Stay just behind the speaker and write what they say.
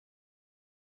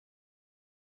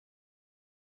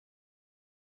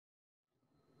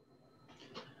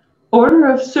Order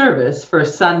of service for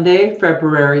Sunday,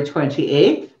 February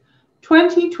 28th,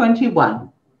 2021.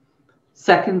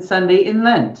 Second Sunday in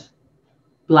Lent,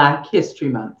 Black History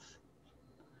Month.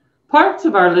 Parts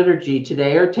of our liturgy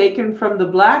today are taken from the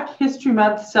Black History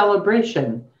Month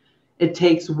celebration. It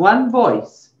takes one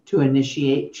voice to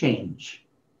initiate change.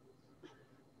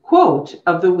 Quote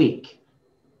of the week.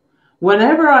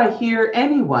 Whenever I hear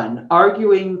anyone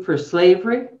arguing for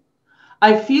slavery,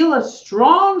 I feel a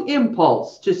strong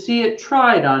impulse to see it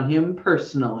tried on him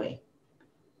personally.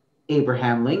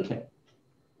 Abraham Lincoln.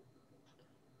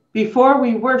 Before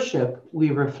we worship, we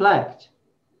reflect.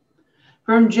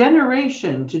 From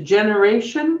generation to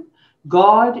generation,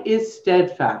 God is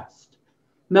steadfast.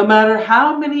 No matter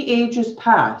how many ages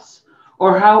pass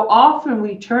or how often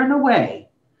we turn away,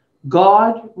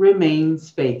 God remains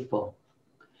faithful.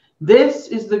 This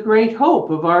is the great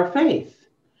hope of our faith.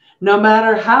 No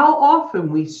matter how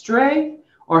often we stray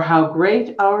or how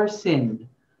great our sin,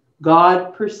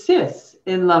 God persists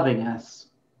in loving us.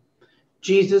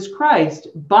 Jesus Christ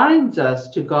binds us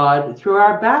to God through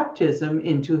our baptism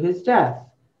into his death.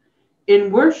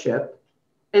 In worship,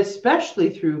 especially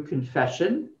through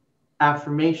confession,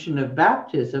 affirmation of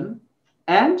baptism,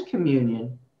 and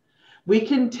communion, we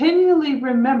continually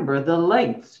remember the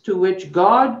lengths to which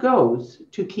God goes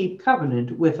to keep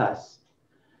covenant with us.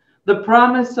 The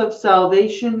promise of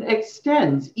salvation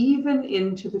extends even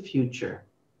into the future.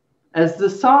 As the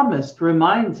psalmist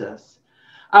reminds us,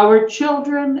 our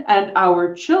children and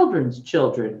our children's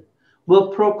children will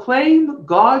proclaim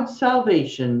God's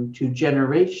salvation to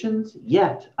generations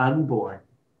yet unborn.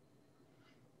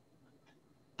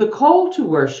 The call to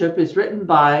worship is written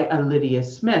by Lydia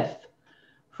Smith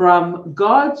from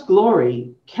God's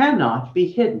Glory Cannot Be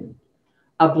Hidden,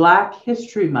 a Black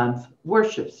History Month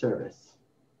worship service.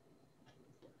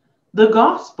 The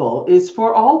gospel is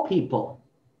for all people,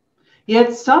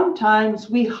 yet sometimes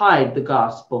we hide the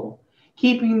gospel,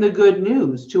 keeping the good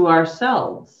news to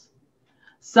ourselves.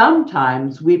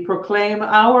 Sometimes we proclaim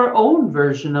our own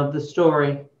version of the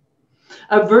story,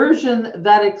 a version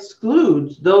that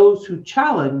excludes those who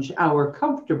challenge our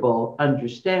comfortable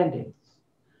understandings,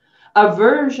 a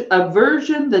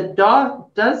version that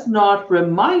does not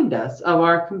remind us of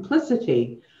our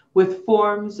complicity with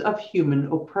forms of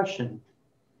human oppression.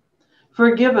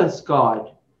 Forgive us,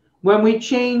 God, when we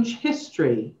change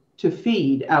history to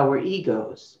feed our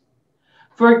egos.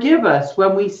 Forgive us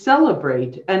when we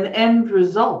celebrate an end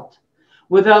result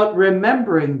without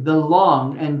remembering the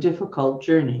long and difficult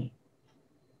journey.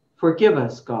 Forgive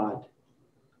us, God.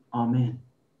 Amen.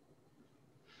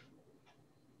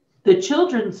 The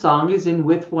children's song is in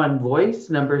With One Voice,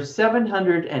 number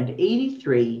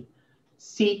 783,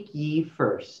 Seek Ye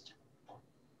First.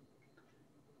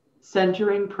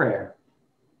 Centering prayer.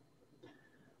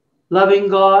 Loving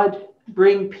God,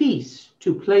 bring peace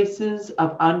to places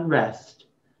of unrest,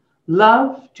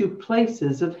 love to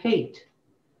places of hate,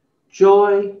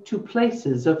 joy to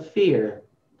places of fear,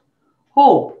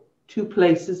 hope to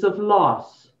places of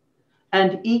loss,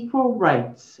 and equal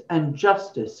rights and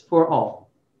justice for all.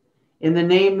 In the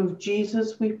name of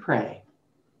Jesus we pray.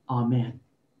 Amen.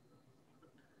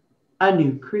 A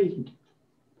new creed.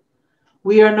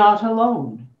 We are not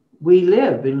alone. We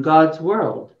live in God's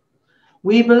world.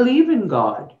 We believe in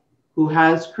God, who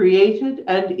has created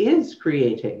and is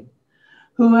creating,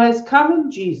 who has come in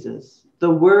Jesus,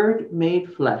 the Word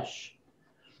made flesh,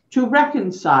 to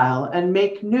reconcile and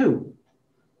make new,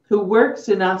 who works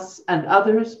in us and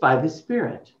others by the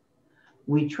Spirit.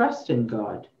 We trust in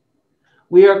God.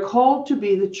 We are called to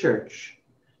be the church,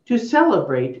 to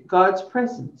celebrate God's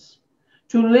presence,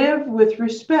 to live with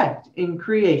respect in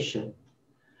creation,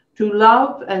 to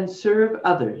love and serve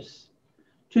others,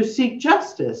 to seek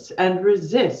justice and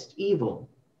resist evil,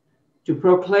 to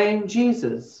proclaim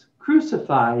Jesus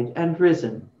crucified and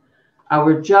risen,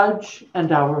 our judge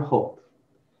and our hope.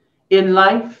 In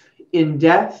life, in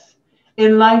death,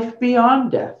 in life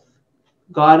beyond death,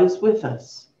 God is with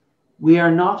us. We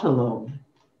are not alone.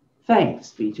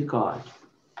 Thanks be to God.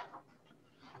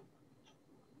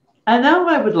 And now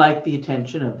I would like the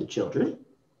attention of the children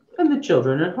and the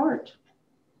children at heart.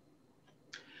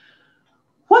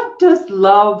 What does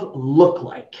love look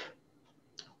like?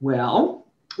 Well,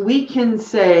 we can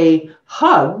say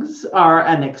hugs are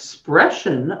an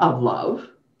expression of love.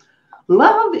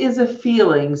 Love is a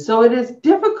feeling, so it is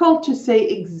difficult to say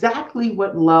exactly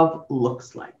what love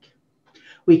looks like.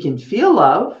 We can feel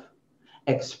love,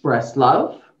 express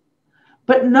love,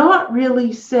 but not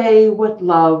really say what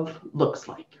love looks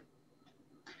like.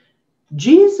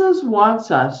 Jesus wants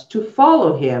us to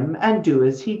follow him and do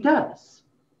as he does.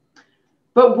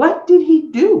 But what did he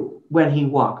do when he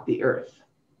walked the earth?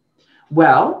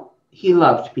 Well, He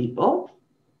loved people,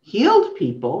 healed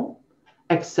people,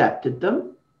 accepted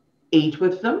them, ate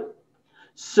with them,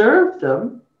 served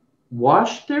them,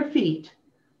 washed their feet,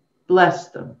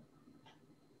 blessed them.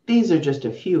 These are just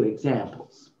a few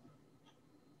examples.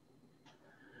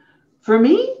 For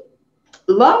me,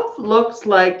 love looks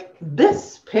like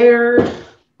this pair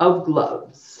of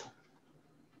gloves.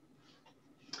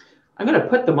 I'm going to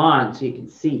put them on so you can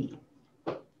see.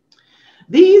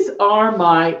 These are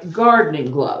my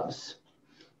gardening gloves.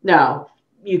 Now,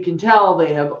 you can tell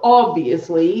they have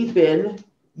obviously been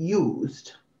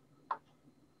used.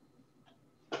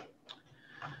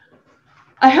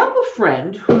 I help a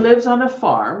friend who lives on a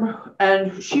farm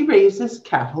and she raises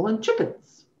cattle and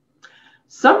chickens.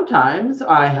 Sometimes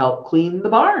I help clean the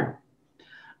barn.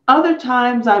 Other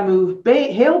times I move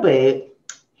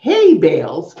hay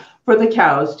bales for the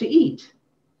cows to eat.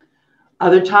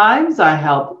 Other times I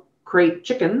help crate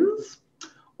chickens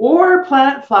or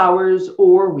plant flowers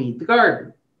or weed the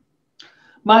garden.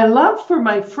 My love for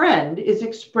my friend is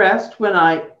expressed when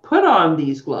I put on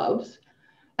these gloves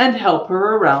and help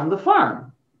her around the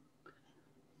farm.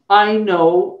 I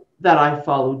know that I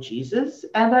follow Jesus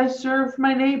and I serve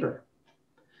my neighbor.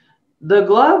 The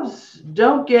gloves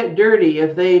don't get dirty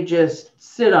if they just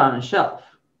sit on a shelf.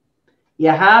 You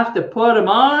have to put them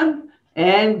on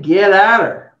and get at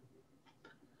her.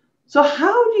 So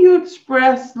how do you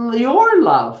express your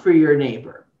love for your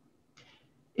neighbor?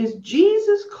 Is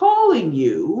Jesus calling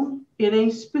you in a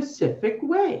specific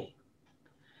way?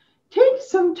 Take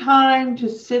some time to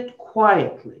sit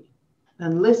quietly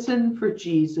and listen for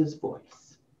Jesus'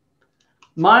 voice.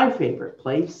 My favorite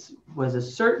place was a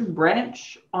certain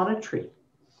branch on a tree.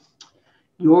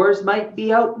 Yours might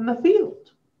be out in the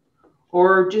field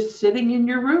or just sitting in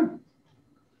your room.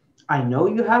 I know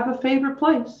you have a favorite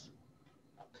place.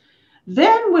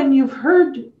 Then when you've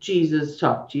heard Jesus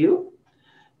talk to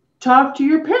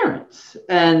your parents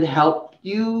and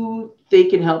they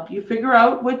can help you figure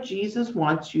out what Jesus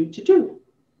wants you to do.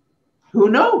 Who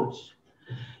knows?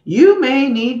 You may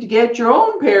need to get your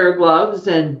own pair of gloves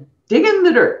and dig in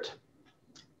the dirt.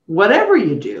 Whatever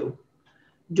you do,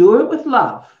 do it with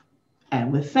love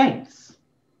and with thanks.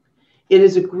 It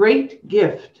is a great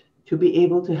gift to be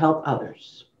able to help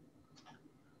others.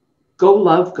 Go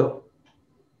love, go.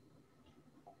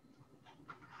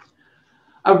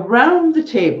 Around the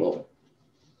table,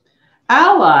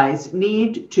 Allies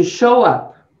Need to Show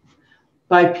Up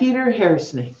by Peter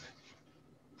Harsnake.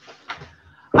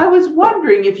 I was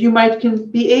wondering if you might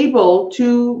be able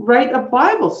to write a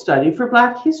Bible study for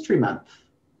Black History Month.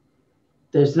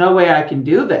 There's no way I can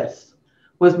do this,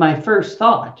 was my first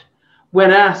thought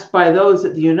when asked by those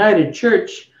at the United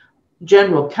Church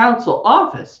General Council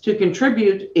office to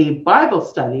contribute a Bible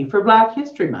study for Black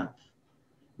History Month.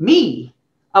 Me,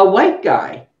 a white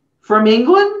guy from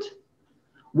England?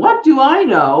 What do I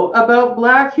know about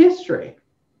Black history?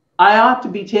 I ought to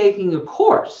be taking a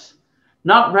course,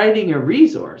 not writing a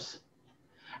resource.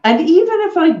 And even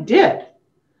if I did,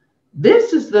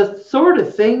 this is the sort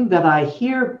of thing that I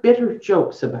hear bitter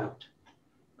jokes about.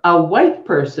 A white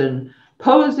person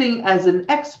posing as an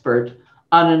expert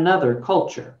on another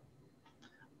culture.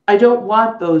 I don't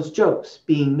want those jokes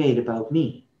being made about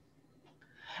me.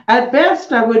 At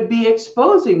best, I would be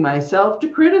exposing myself to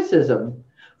criticism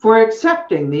for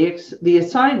accepting the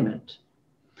assignment,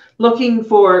 looking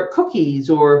for cookies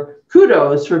or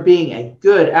kudos for being a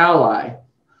good ally,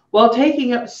 while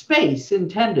taking up space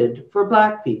intended for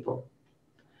Black people.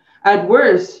 At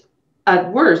worst,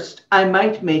 I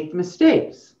might make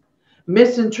mistakes,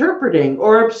 misinterpreting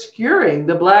or obscuring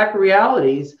the Black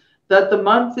realities that the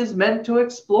month is meant to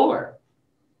explore.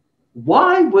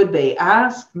 Why would they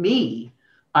ask me?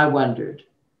 I wondered.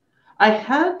 I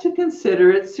had to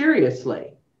consider it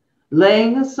seriously,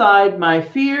 laying aside my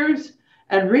fears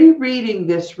and rereading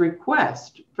this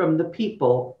request from the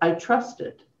people I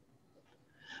trusted.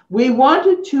 We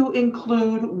wanted to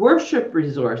include worship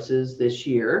resources this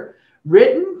year,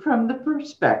 written from the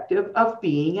perspective of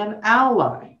being an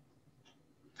ally.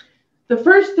 The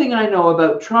first thing I know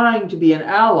about trying to be an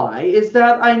ally is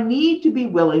that I need to be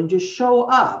willing to show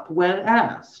up when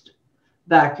asked.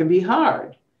 That can be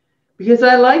hard, because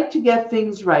I like to get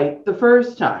things right the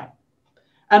first time,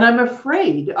 and I'm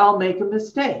afraid I'll make a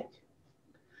mistake.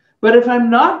 But if I'm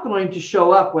not going to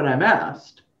show up when I'm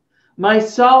asked, my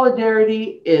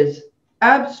solidarity is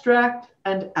abstract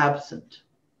and absent.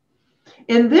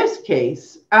 In this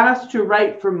case, asked to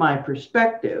write from my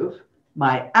perspective,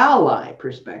 my ally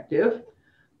perspective,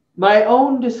 my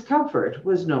own discomfort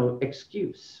was no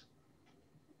excuse.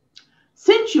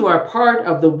 Since you are part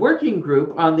of the working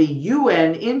group on the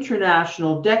UN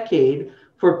International Decade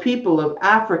for People of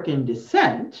African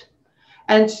Descent,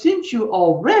 And since you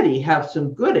already have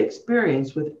some good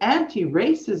experience with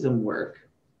anti-racism work,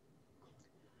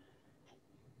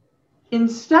 in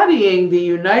studying the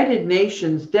United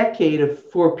Nations Decade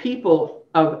for People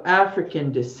of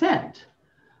African Descent,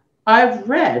 I've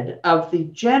read of the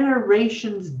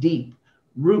generations deep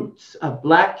roots of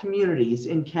Black communities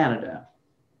in Canada,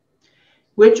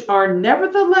 which are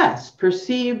nevertheless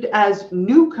perceived as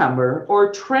newcomer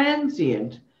or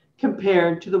transient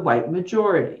compared to the white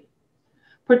majority.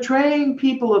 Portraying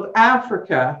people of African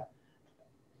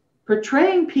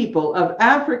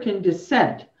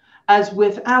descent as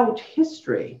without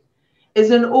history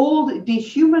is an old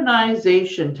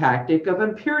dehumanization tactic of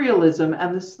imperialism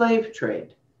and the slave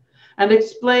trade, and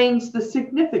explains the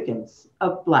significance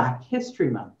of Black History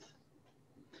Month.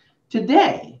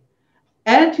 Today,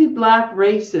 anti-Black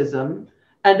racism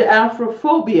and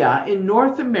Afrophobia in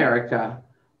North America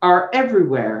are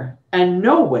everywhere and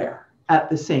nowhere at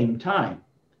the same time.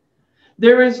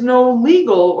 There is no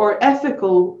legal or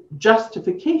ethical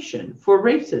justification for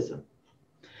racism.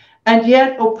 And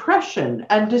yet oppression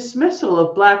and dismissal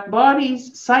of Black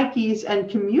bodies, psyches, and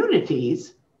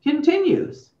communities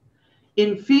continues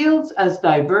in fields as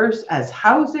diverse as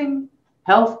housing,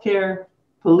 healthcare,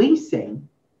 policing,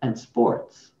 and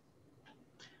sports.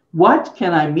 What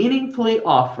can I meaningfully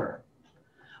offer?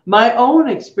 My own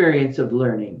experience of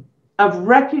learning, of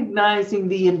recognizing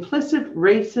the implicit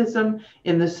racism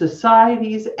in the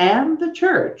societies and the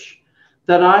church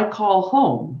that I call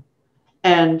home,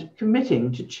 and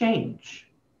committing to change.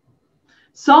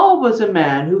 Saul was a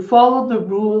man who followed the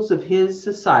rules of his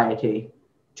society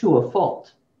to a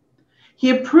fault. He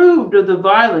approved of the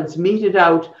violence meted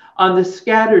out on the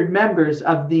scattered members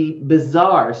of the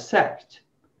bizarre sect.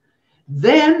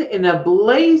 Then, in a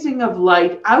blazing of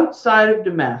light outside of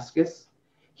Damascus,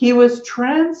 he was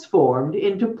transformed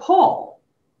into Paul,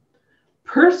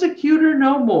 persecutor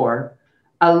no more,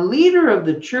 a leader of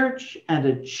the church and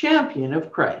a champion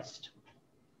of Christ.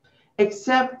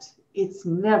 Except it's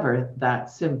never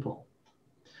that simple.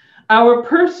 Our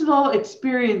personal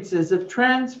experiences of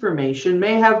transformation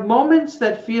may have moments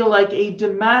that feel like a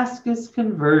Damascus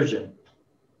conversion,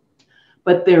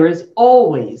 but there is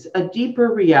always a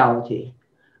deeper reality,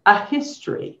 a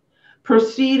history,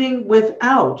 proceeding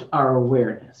without our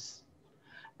awareness.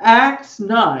 Acts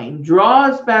 9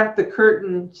 draws back the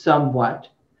curtain somewhat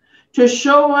to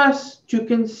show us to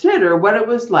consider what it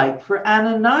was like for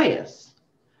Ananias,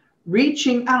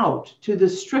 reaching out to the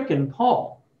stricken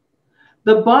Paul.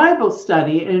 The Bible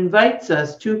study invites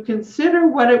us to consider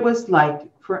what it was like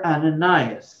for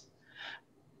Ananias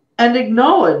and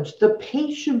acknowledge the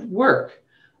patient work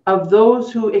of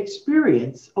those who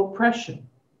experience oppression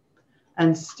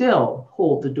and still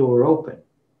hold the door open.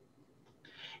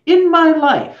 In my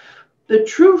life, the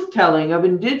truth-telling of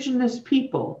Indigenous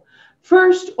people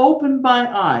first opened my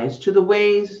eyes to the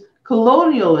ways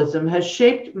colonialism has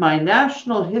shaped my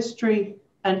national history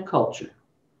and culture.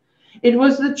 It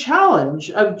was the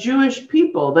challenge of Jewish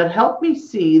people that helped me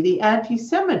see the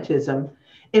anti-Semitism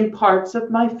in parts of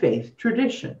my faith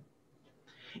tradition.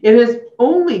 It has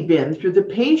only been through the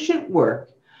patient work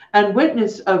and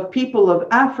witness of people of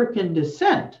African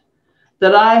descent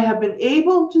that I have been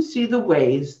able to see the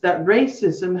ways that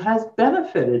racism has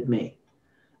benefited me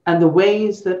and the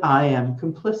ways that I am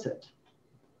complicit.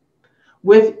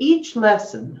 With each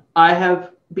lesson, I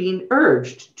have been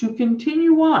urged to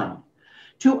continue on,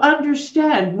 to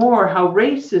understand more how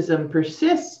racism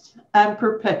persists and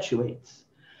perpetuates,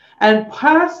 and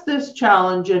pass this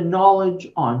challenge and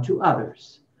knowledge on to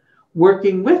others,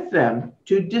 working with them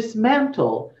to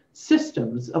dismantle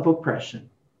systems of oppression.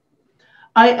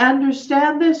 I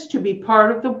understand this to be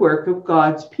part of the work of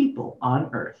God's people on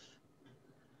earth.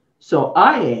 So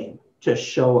I aim to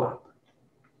show up.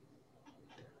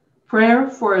 Prayer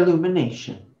for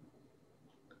illumination.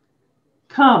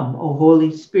 Come, O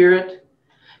Holy Spirit.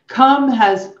 Come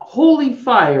as holy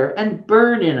fire and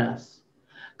burn in us.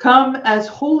 Come as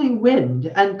holy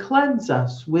wind and cleanse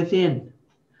us within.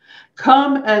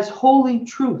 Come as holy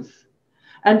truth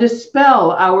and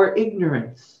dispel our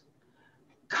ignorance.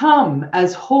 Come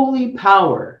as holy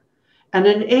power and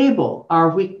enable our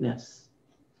weakness.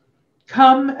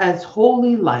 Come as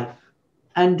holy life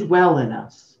and dwell in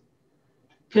us.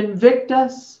 Convict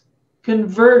us,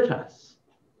 convert us,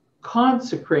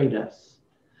 consecrate us,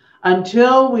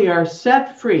 until we are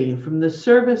set free from the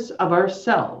service of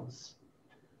ourselves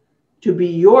to be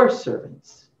your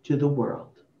servants to the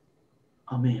world.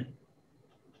 Amen.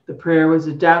 The prayer was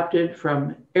adapted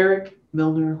from Eric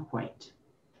Milner White.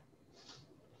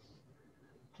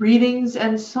 Readings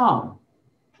and Psalm.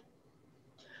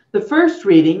 The first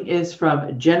reading is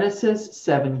from Genesis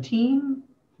 17,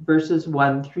 verses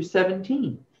 1 through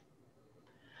 17.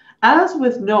 As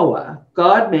with Noah,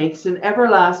 God makes an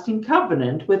everlasting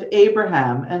covenant with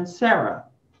Abraham and Sarah.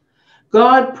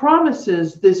 God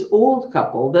promises this old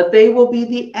couple that they will be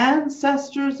the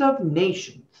ancestors of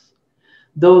nations,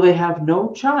 though they have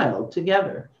no child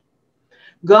together.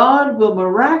 God will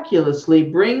miraculously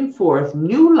bring forth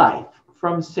new life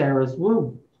from Sarah's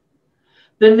womb.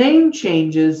 The name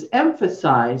changes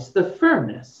emphasize the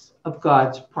firmness of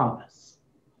God's promise.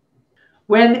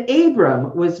 When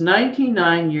Abram was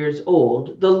 99 years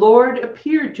old, the Lord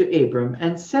appeared to Abram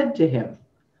and said to him,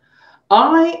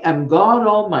 I am God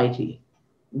Almighty.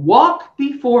 Walk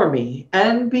before me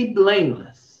and be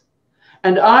blameless,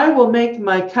 and I will make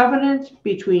my covenant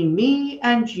between me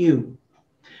and you,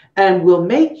 and will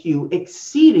make you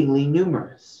exceedingly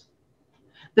numerous.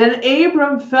 Then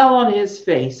Abram fell on his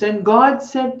face, and God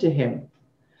said to him,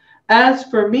 As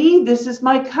for me, this is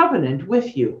my covenant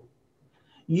with you.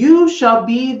 You shall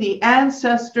be the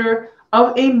ancestor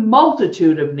of a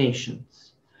multitude of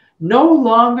nations. No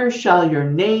longer shall your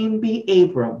name be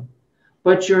Abram,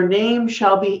 but your name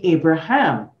shall be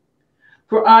Abraham.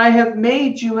 For I have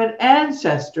made you an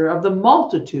ancestor of the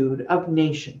multitude of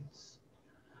nations.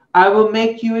 I will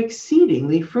make you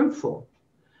exceedingly fruitful,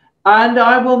 and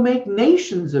I will make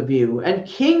nations of you, and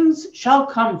kings shall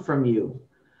come from you.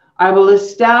 I will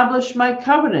establish my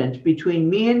covenant between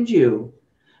me and you,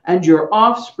 and your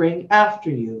offspring after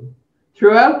you,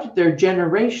 throughout their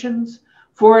generations,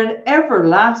 for an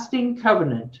everlasting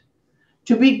covenant,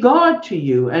 to be God to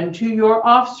you and to your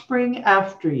offspring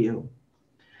after you.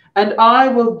 And I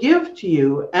will give to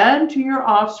you and to your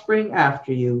offspring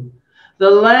after you the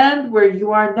land where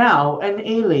you are now an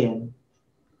alien,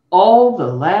 all the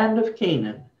land of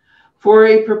Canaan, for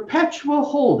a perpetual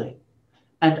holding,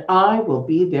 and I will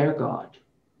be their God.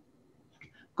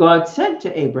 God said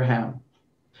to Abraham,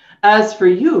 As for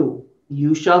you,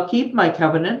 you shall keep my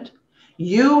covenant,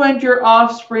 you and your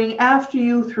offspring after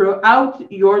you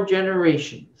throughout your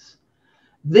generations.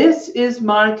 This is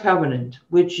my covenant,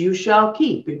 which you shall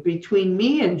keep between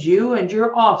me and you and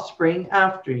your offspring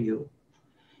after you.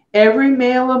 Every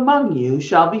male among you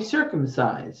shall be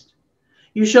circumcised.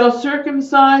 You shall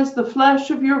circumcise the flesh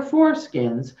of your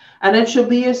foreskins, and it shall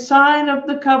be a sign of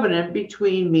the covenant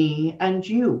between me and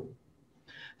you.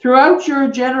 Throughout your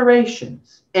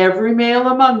generations, every male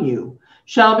among you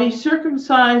shall be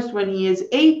circumcised when he is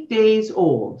 8 days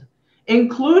old,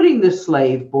 including the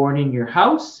slave born in your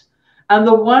house, and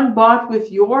the one bought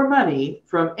with your money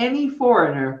from any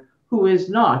foreigner who is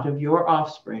not of your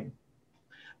offspring.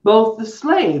 Both the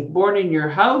slave born in your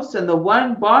house and the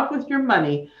one bought with your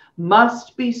money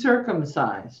must be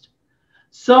circumcised.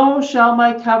 So shall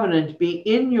my covenant be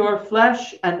in your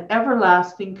flesh, an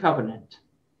everlasting covenant.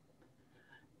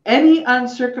 Any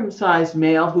uncircumcised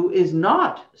male who is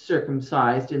not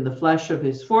circumcised in the flesh of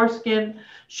his foreskin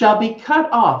shall be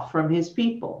cut off from his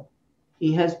people.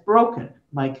 He has broken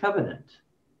my covenant.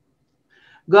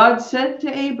 God said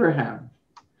to Abraham,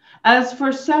 As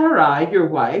for Sarai, your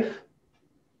wife,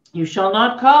 you shall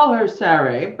not call her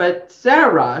Sarai, but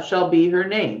Sarah shall be her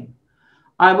name.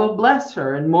 I will bless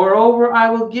her, and moreover I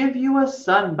will give you a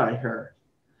son by her.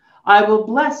 I will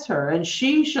bless her, and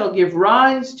she shall give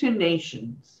rise to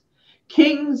nations.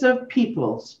 Kings of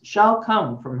peoples shall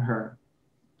come from her.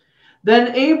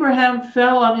 Then Abraham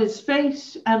fell on his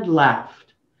face and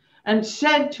laughed, and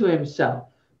said to himself,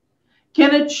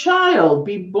 Can a child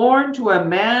be born to a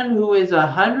man who is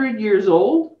 100 years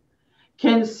old?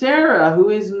 Can Sarah, who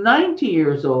is 90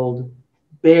 years old,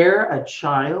 bear a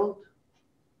child?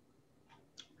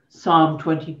 Psalm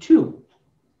 22,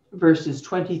 verses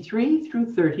 23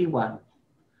 through 31.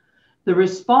 The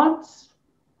response,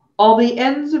 All the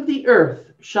ends of the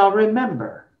earth shall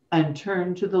remember and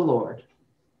turn to the Lord.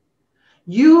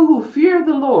 You who fear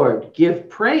the Lord, give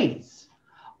praise.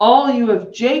 All you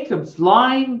of Jacob's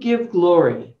line, give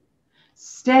glory.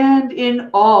 Stand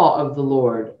in awe of the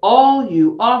Lord, all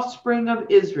you offspring of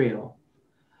Israel.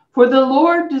 For the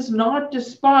Lord does not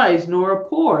despise nor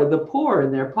abhor the poor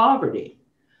in their poverty.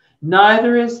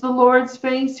 Neither is the Lord's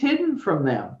face hidden from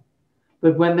them.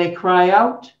 But when they cry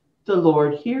out, the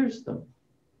Lord hears them.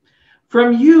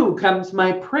 From you comes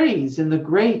my praise in the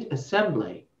great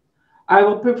assembly. I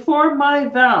will perform my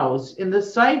vows in the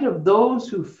sight of those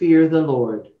who fear the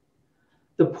Lord.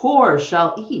 The poor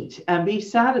shall eat and be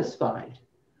satisfied.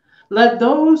 Let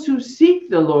those who seek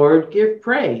the Lord give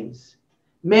praise.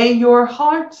 May your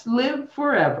hearts live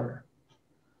forever.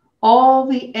 All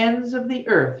the ends of the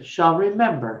earth shall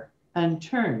remember and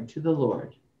turn to the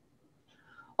Lord.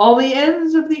 All the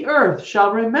ends of the earth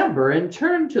shall remember and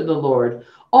turn to the Lord.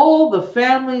 All the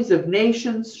families of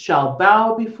nations shall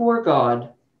bow before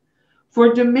God.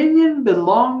 For dominion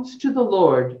belongs to the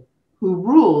Lord, who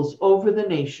rules over the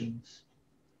nations.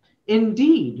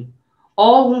 Indeed,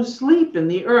 all who sleep in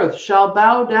the earth shall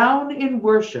bow down in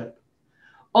worship.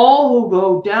 All who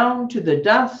go down to the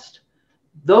dust,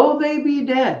 though they be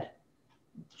dead,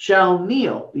 shall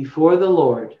kneel before the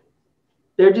Lord.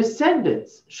 Their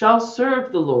descendants shall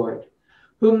serve the Lord,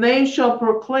 whom they shall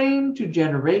proclaim to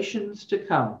generations to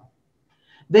come.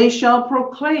 They shall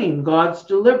proclaim God's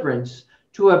deliverance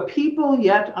to a people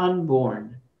yet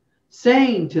unborn,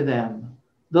 saying to them,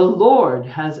 the Lord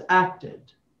has acted.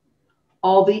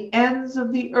 All the ends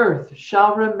of the earth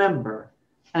shall remember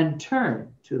and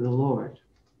turn to the Lord.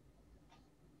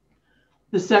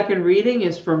 The second reading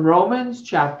is from Romans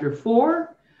chapter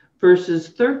 4, verses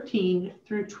 13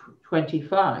 through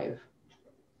 25.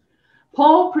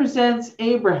 Paul presents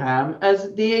Abraham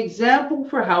as the example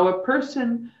for how a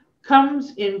person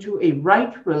comes into a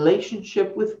right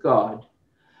relationship with God,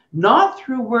 not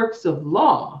through works of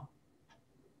law,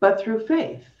 but through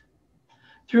faith.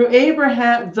 Through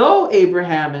Abraham, though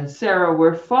Abraham and Sarah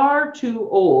were far too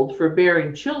old for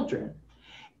bearing children,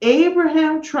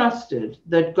 Abraham trusted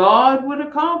that God would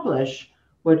accomplish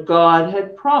what God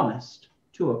had promised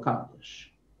to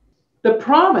accomplish. The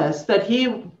promise that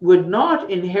he would not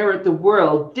inherit the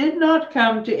world did not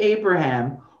come to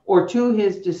Abraham or to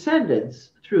his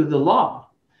descendants through the law,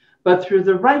 but through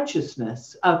the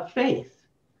righteousness of faith.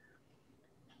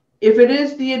 If it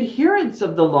is the adherents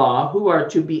of the law who are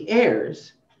to be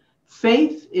heirs,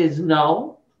 faith is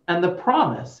null and the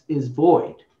promise is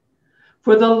void.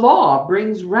 For the law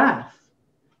brings wrath,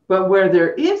 but where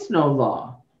there is no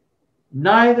law,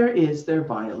 neither is there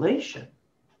violation.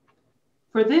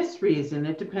 For this reason,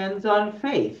 it depends on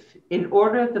faith, in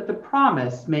order that the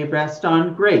promise may rest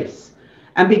on grace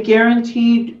and be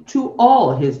guaranteed to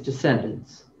all his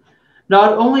descendants,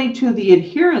 not only to the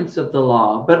adherents of the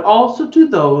law, but also to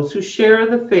those who share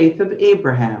the faith of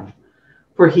Abraham,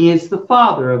 for he is the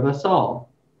father of us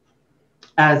all.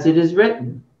 As it is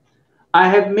written, I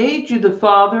have made you the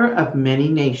father of many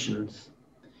nations,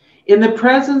 in the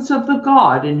presence of the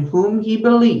God in whom he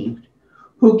believed,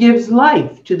 who gives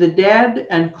life to the dead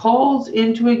and calls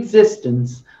into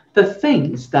existence the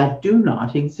things that do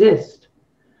not exist.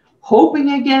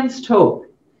 Hoping against hope,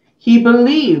 he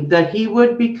believed that he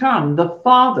would become the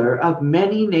father of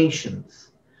many nations,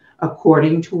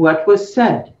 according to what was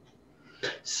said,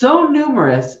 so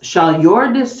numerous shall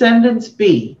your descendants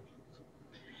be.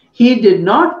 He did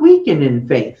not weaken in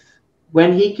faith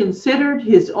when he considered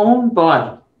his own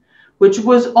body, which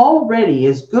was already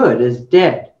as good as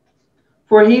dead,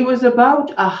 for he was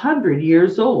about 100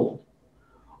 years old,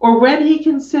 or when he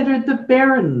considered the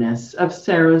barrenness of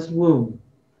Sarah's womb.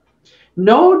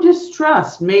 No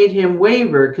distrust made him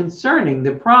waver concerning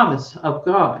the promise of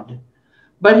God,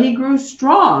 but he grew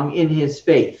strong in his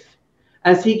faith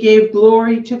as he gave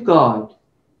glory to God,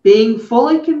 being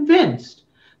fully convinced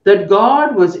that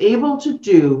God was able to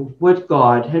do what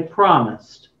God had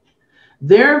promised.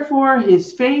 Therefore,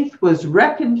 his faith was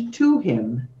reckoned to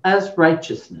him as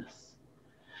righteousness.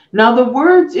 Now the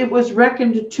words "it was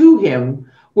reckoned to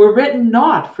him" were written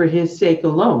not for his sake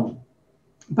alone,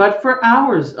 but for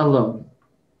ours alone.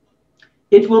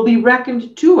 It will be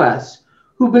reckoned to us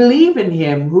who believe in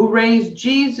him who raised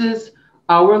Jesus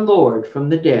our Lord from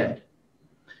the dead,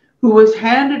 who was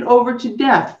handed over to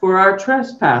death for our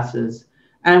trespasses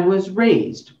and was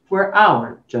raised for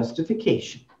our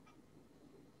justification.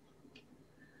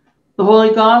 The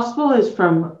Holy Gospel is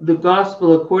from the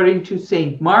Gospel according to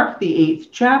St. Mark, the 8th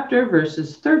chapter,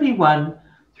 verses 31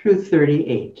 through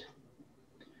 38.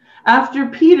 After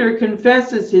Peter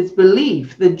confesses his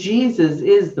belief that Jesus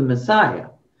is the Messiah,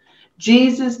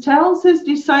 Jesus tells his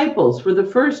disciples for the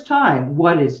first time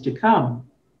what is to come.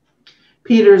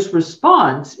 Peter's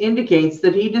response indicates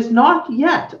that he does not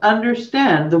yet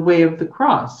understand the way of the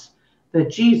cross that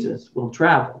Jesus will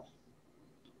travel.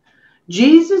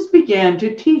 Jesus began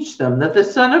to teach them that the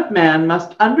Son of Man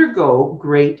must undergo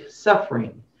great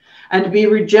suffering and be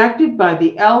rejected by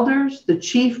the elders, the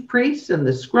chief priests, and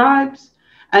the scribes,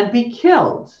 and be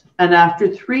killed, and after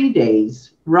 3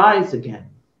 days rise again.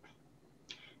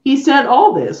 He said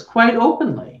all this quite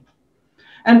openly,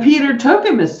 and Peter took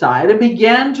him aside and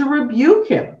began to rebuke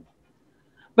him.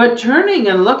 But turning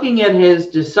and looking at his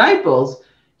disciples,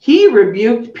 he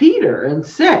rebuked Peter and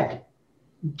said,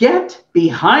 "Get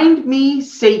behind me,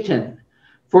 Satan,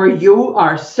 for you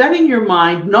are setting your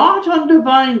mind not on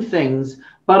divine things,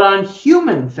 but on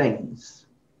human things."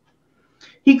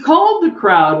 He called the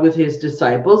crowd with his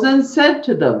disciples and said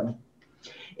to them,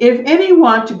 "If any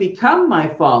want to become my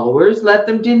followers, let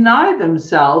them deny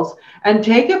themselves and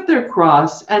take up their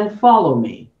cross and follow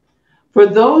me. For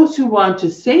those who want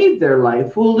to save their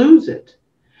life will lose it,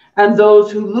 and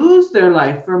those who lose their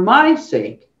life for my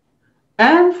sake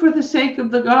and for the sake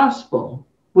of the gospel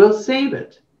will save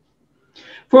it.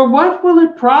 For what will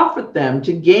it profit them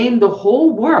to gain the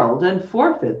whole world and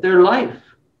forfeit their life?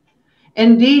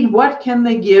 Indeed, what can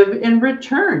they give in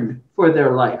return for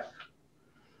their life?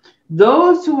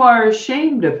 Those who are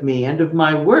ashamed of me and of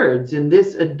my words in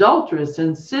this adulterous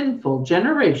and sinful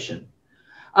generation,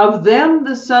 of them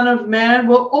the Son of Man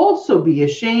will also be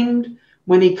ashamed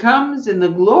when he comes in the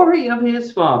glory of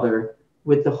his Father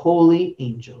with the holy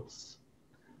angels.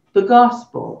 The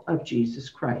Gospel of Jesus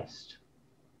Christ.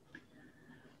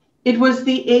 It was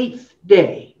the 8th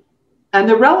day, and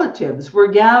the relatives were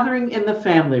gathering in the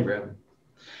family room.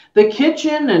 The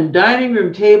kitchen and dining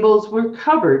room tables were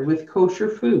covered with kosher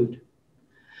food.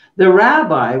 The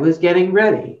rabbi was getting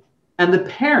ready, and the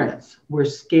parents were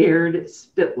scared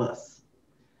spitless.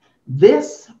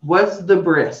 This was the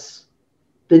bris,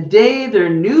 the day their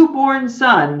newborn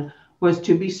son was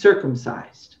to be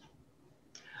circumcised.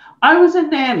 I was a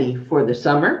nanny for the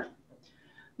summer.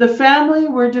 The family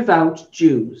were devout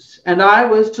Jews, and I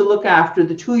was to look after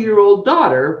the 2-year-old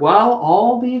daughter while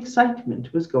all the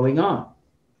excitement was going on.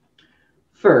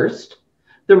 First,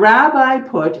 the rabbi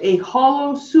put a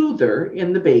hollow soother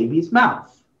in the baby's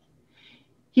mouth.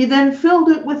 He then filled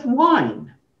it with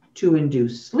wine to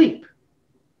induce sleep.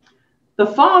 The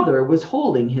father was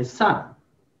holding his son.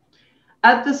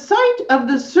 At the sight of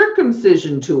the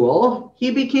circumcision tool, he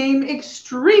became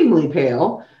extremely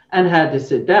pale and had to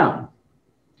sit down.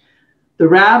 The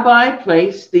rabbi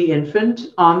placed the infant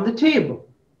on the table,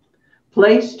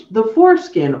 placed the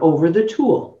foreskin over the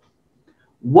tool.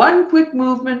 One quick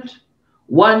movement,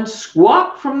 one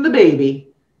squawk from the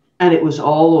baby, and it was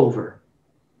all over.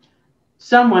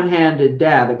 Someone handed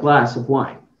Dad a glass of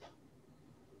wine.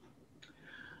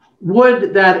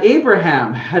 Would that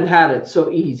Abraham had had it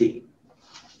so easy.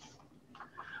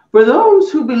 For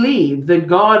those who believe that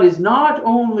God is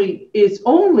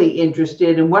only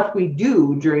interested in what we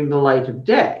do during the light of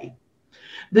day,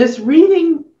 this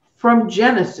reading from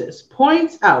Genesis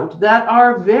points out that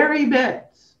our very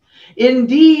beds,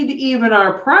 indeed even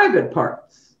our private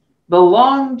parts,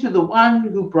 belong to the one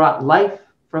who brought life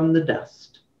from the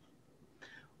dust.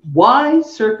 Why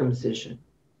circumcision?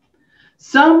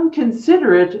 Some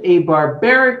consider it a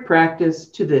barbaric practice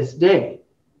to this day.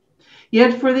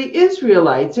 Yet for the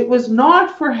Israelites, it was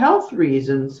not for health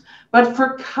reasons, but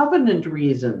for covenant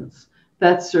reasons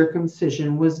that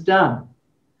circumcision was done.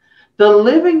 The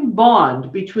living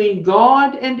bond between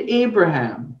God and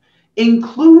Abraham,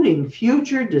 including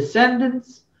future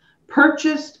descendants,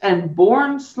 purchased and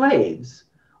born slaves,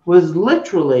 was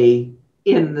literally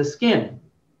in the skin.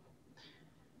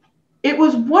 It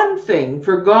was one thing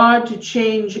for God to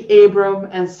change Abram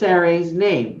and Sarai's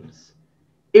names.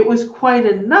 It was quite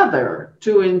another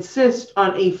to insist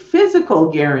on a physical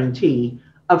guarantee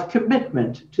of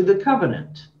commitment to the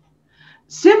covenant.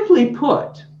 Simply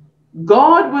put,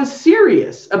 God was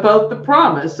serious about the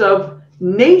promise of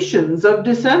nations of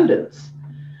descendants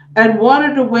and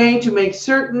wanted a way to make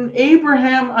certain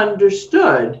Abraham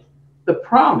understood the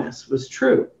promise was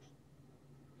true.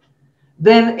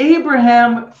 Then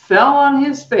Abraham fell on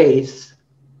his face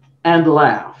and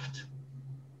laughed.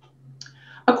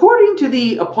 According to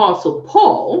the Apostle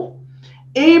Paul,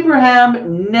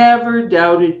 Abraham never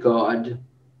doubted God.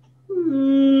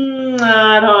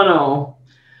 I don't know.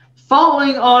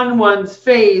 Falling on one's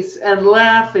face and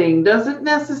laughing doesn't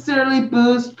necessarily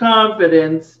boost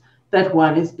confidence that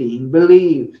one is being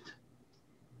believed.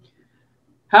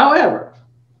 However,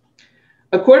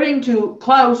 according to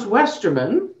Klaus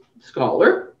Westermann,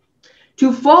 scholar,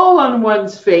 to fall on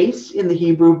one's face in the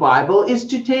Hebrew Bible is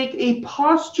to take a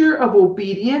posture of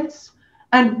obedience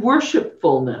and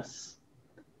worshipfulness,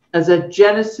 as at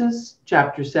Genesis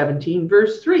chapter 17,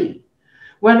 verse 3,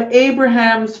 when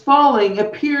Abraham's falling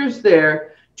appears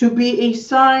there to be a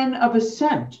sign of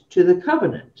assent to the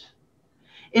covenant.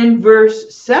 In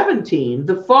verse 17,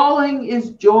 the falling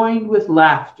is joined with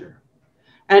laughter,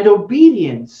 and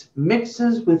obedience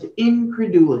mixes with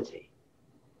incredulity.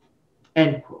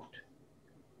 End quote.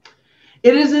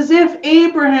 It is as if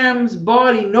Abraham's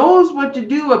body knows what to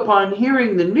do upon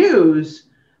hearing the news,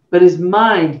 but his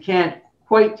mind can't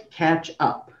quite catch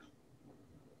up.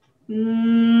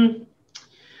 A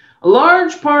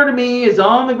large part of me is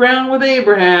on the ground with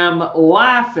Abraham,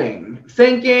 laughing,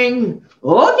 thinking,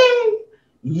 okay,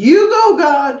 you go,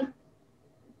 God.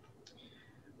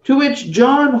 To which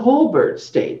John Holbert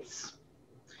states,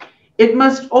 it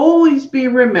must always be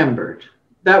remembered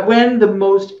that when the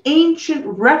most ancient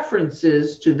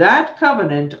references to that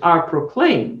covenant are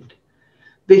proclaimed,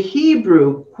 The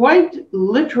Hebrew quite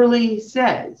literally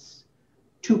says,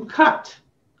 to cut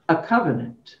a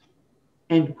covenant,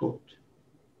 end quote.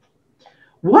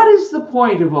 What is the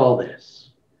point of all this?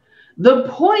 The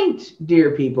point,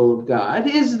 dear people of God,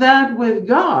 is that with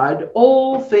God,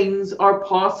 all things are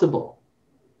possible.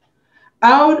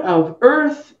 Out of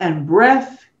earth and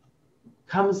breath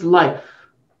comes life.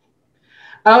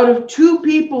 Out of two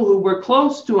people who were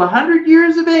close to 100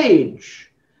 years of age,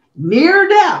 near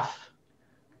death,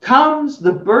 comes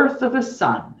the birth of a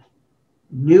son,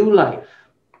 new life.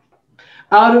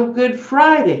 Out of Good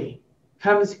Friday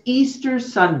comes Easter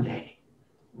Sunday,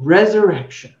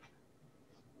 resurrection.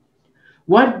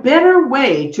 What better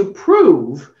way to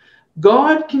prove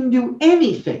God can do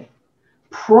anything,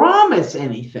 promise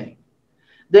anything,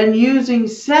 than using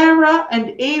Sarah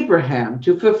and Abraham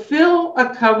to fulfill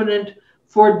a covenant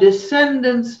for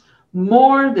descendants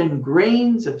more than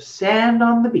grains of sand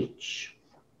on the beach?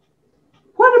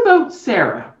 What about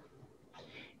Sarah?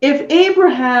 If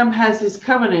Abraham has his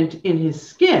covenant in his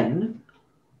skin,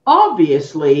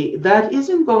 obviously that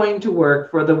isn't going to work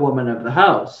for the woman of the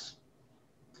house.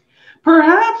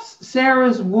 Perhaps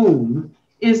Sarah's womb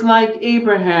is like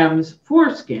Abraham's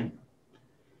foreskin.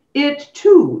 It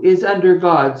too is under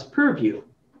God's purview.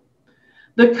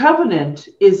 The covenant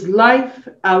is life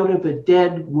out of a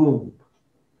dead womb.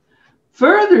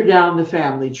 Further down the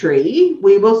family tree,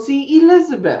 we will see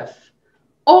Elizabeth,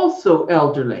 also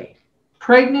elderly,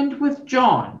 pregnant with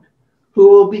John, who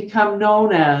will become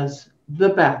known as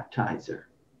the baptizer.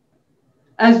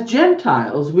 As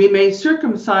Gentiles, we may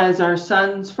circumcise our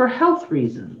sons for health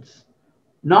reasons,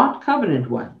 not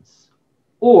covenant ones,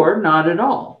 or not at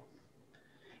all.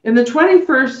 In the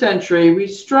 21st century, we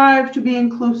strive to be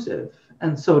inclusive,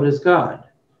 and so does God.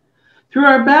 Through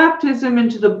our baptism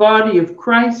into the body of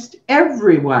Christ,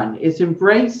 everyone is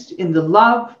embraced in the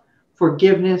love,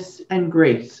 forgiveness, and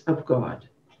grace of God.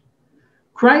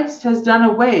 Christ has done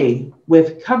away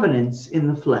with covenants in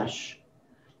the flesh.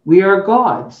 We are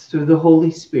God's through the Holy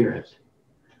Spirit.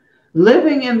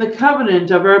 Living in the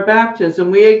covenant of our baptism,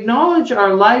 we acknowledge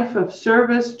our life of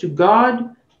service to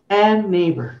God and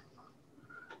neighbor.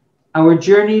 Our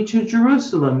journey to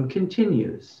Jerusalem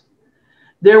continues.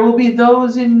 There will be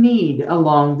those in need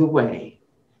along the way.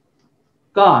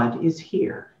 God is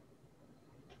here.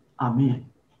 Amen.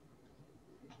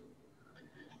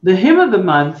 The hymn of the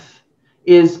month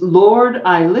is Lord,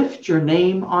 I lift your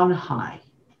name on high.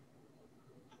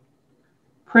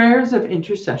 Prayers of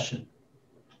intercession.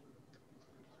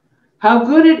 How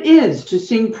good it is to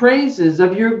sing praises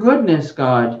of your goodness,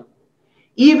 God,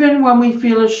 even when we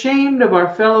feel ashamed of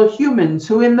our fellow humans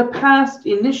who in the past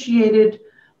initiated,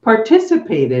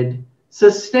 participated,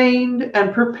 sustained,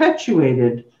 and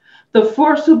perpetuated the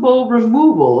forcible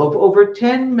removal of over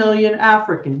 10 million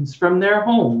Africans from their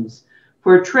homes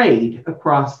for trade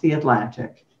across the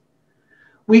Atlantic.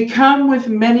 We come with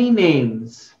many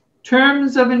names,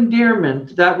 terms of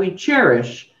endearment that we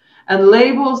cherish, and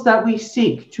labels that we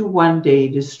seek to one day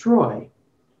destroy.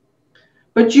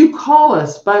 But you call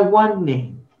us by one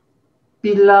name,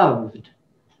 beloved.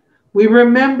 We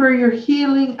remember your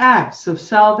healing acts of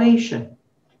salvation.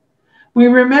 We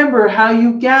remember how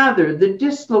you gathered the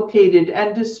dislocated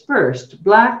and dispersed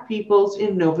Black peoples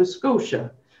in Nova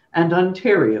Scotia and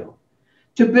Ontario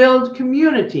to build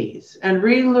communities and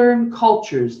relearn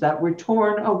cultures that were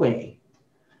torn away.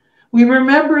 We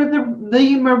remember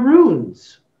the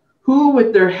Maroons, who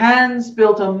with their hands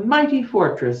built a mighty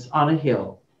fortress on a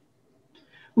hill.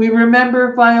 We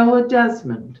remember Viola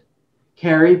Desmond,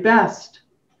 Carrie Best,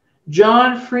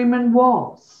 John Freeman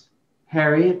Walls,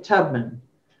 Harriet Tubman,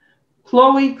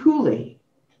 Chloe Cooley,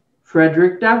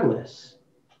 Frederick Douglass,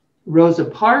 Rosa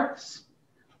Parks,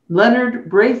 Leonard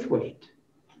Braithwaite,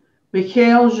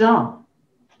 Mikhail Jean,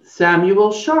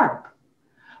 Samuel Sharp,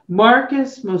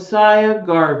 Marcus Mosiah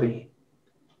Garvey,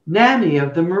 Nanny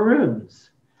of the Maroons,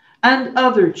 and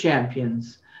other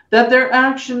champions that their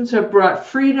actions have brought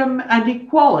freedom and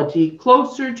equality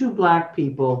closer to Black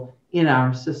people in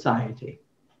our society.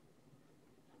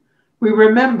 We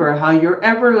remember how your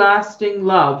everlasting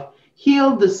love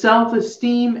healed the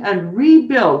self-esteem and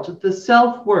rebuilt the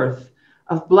self-worth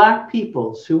of Black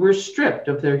peoples who were stripped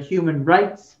of their human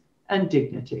rights and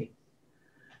dignity.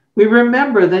 We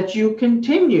remember that you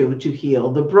continue to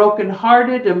heal the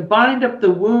brokenhearted and bind up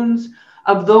the wounds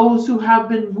of those who have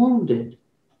been wounded,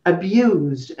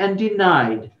 abused, and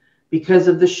denied because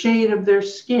of the shade of their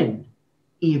skin,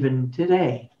 even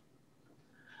today.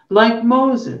 Like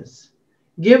Moses,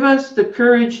 give us the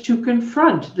courage to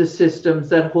confront the systems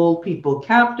that hold people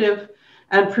captive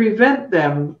and prevent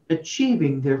them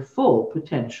achieving their full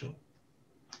potential.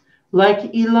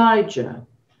 Like Elijah,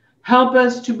 Help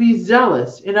us to be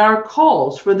zealous in our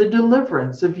calls for the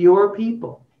deliverance of your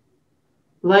people.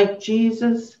 Like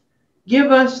Jesus,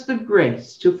 give us the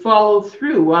grace to follow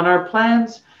through on our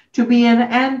plans to be an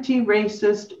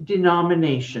anti-racist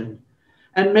denomination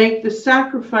and make the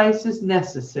sacrifices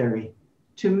necessary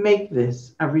to make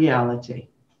this a reality.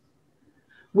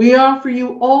 We offer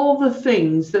you all the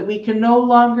things that we can no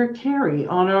longer carry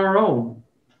on our own,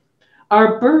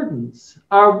 our burdens,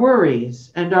 our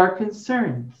worries, and our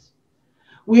concerns.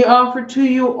 We offer to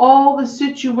you all the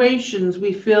situations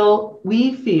we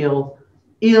feel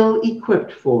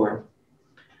ill-equipped for.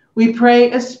 We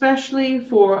pray especially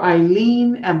for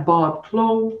Eileen and Bob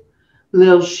Clough,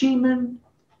 Lil Sheeman,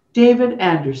 David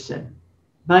Anderson,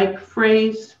 Mike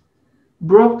Fraze,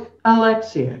 Brooke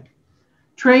Alexia,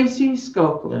 Tracy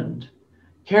Skokeland,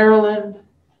 Carolyn,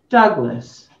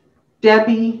 Douglas,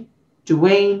 Debbie,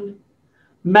 Dwayne,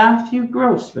 Matthew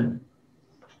Grossman,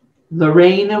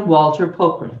 Lorraine and Walter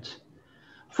Pokrent,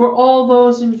 for all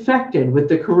those infected with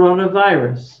the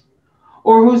coronavirus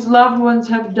or whose loved ones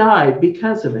have died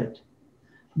because of it,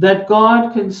 that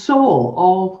God console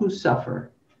all who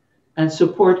suffer and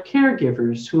support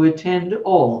caregivers who attend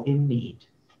all in need.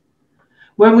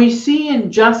 When we see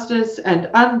injustice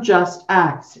and unjust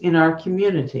acts in our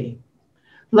community,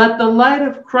 let the light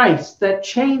of Christ that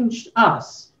changed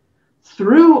us,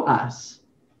 through us,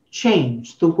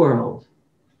 change the world,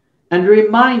 and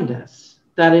remind us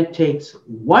that it takes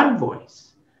one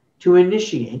voice to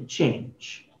initiate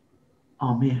change.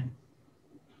 Amen.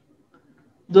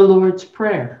 The Lord's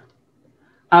Prayer.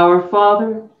 Our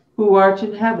Father, who art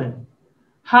in heaven,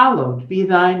 hallowed be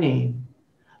thy name.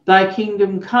 Thy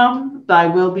kingdom come, thy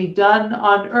will be done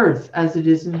on earth as it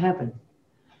is in heaven.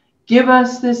 Give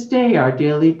us this day our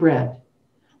daily bread,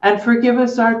 and forgive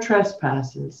us our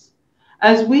trespasses,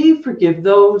 as we forgive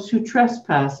those who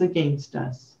trespass against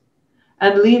us.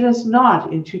 And lead us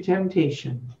not into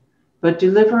temptation, but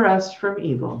deliver us from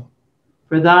evil.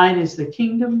 For thine is the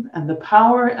kingdom and the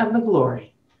power and the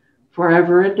glory,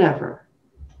 forever and ever.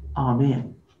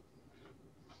 Amen.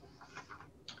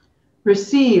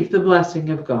 Receive the blessing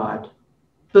of God.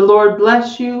 The Lord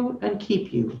bless you and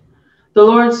keep you. The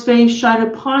Lord's face shine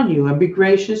upon you and be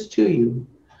gracious to you.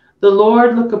 The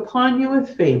Lord look upon you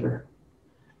with favor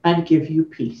and give you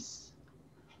peace.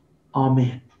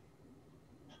 Amen.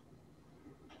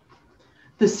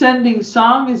 The sending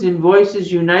song is in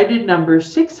Voices United, number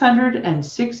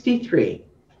 663.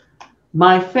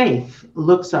 My faith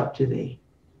looks up to thee.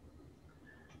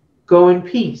 Go in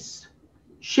peace.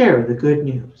 Share the good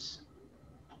news.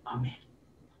 Amen.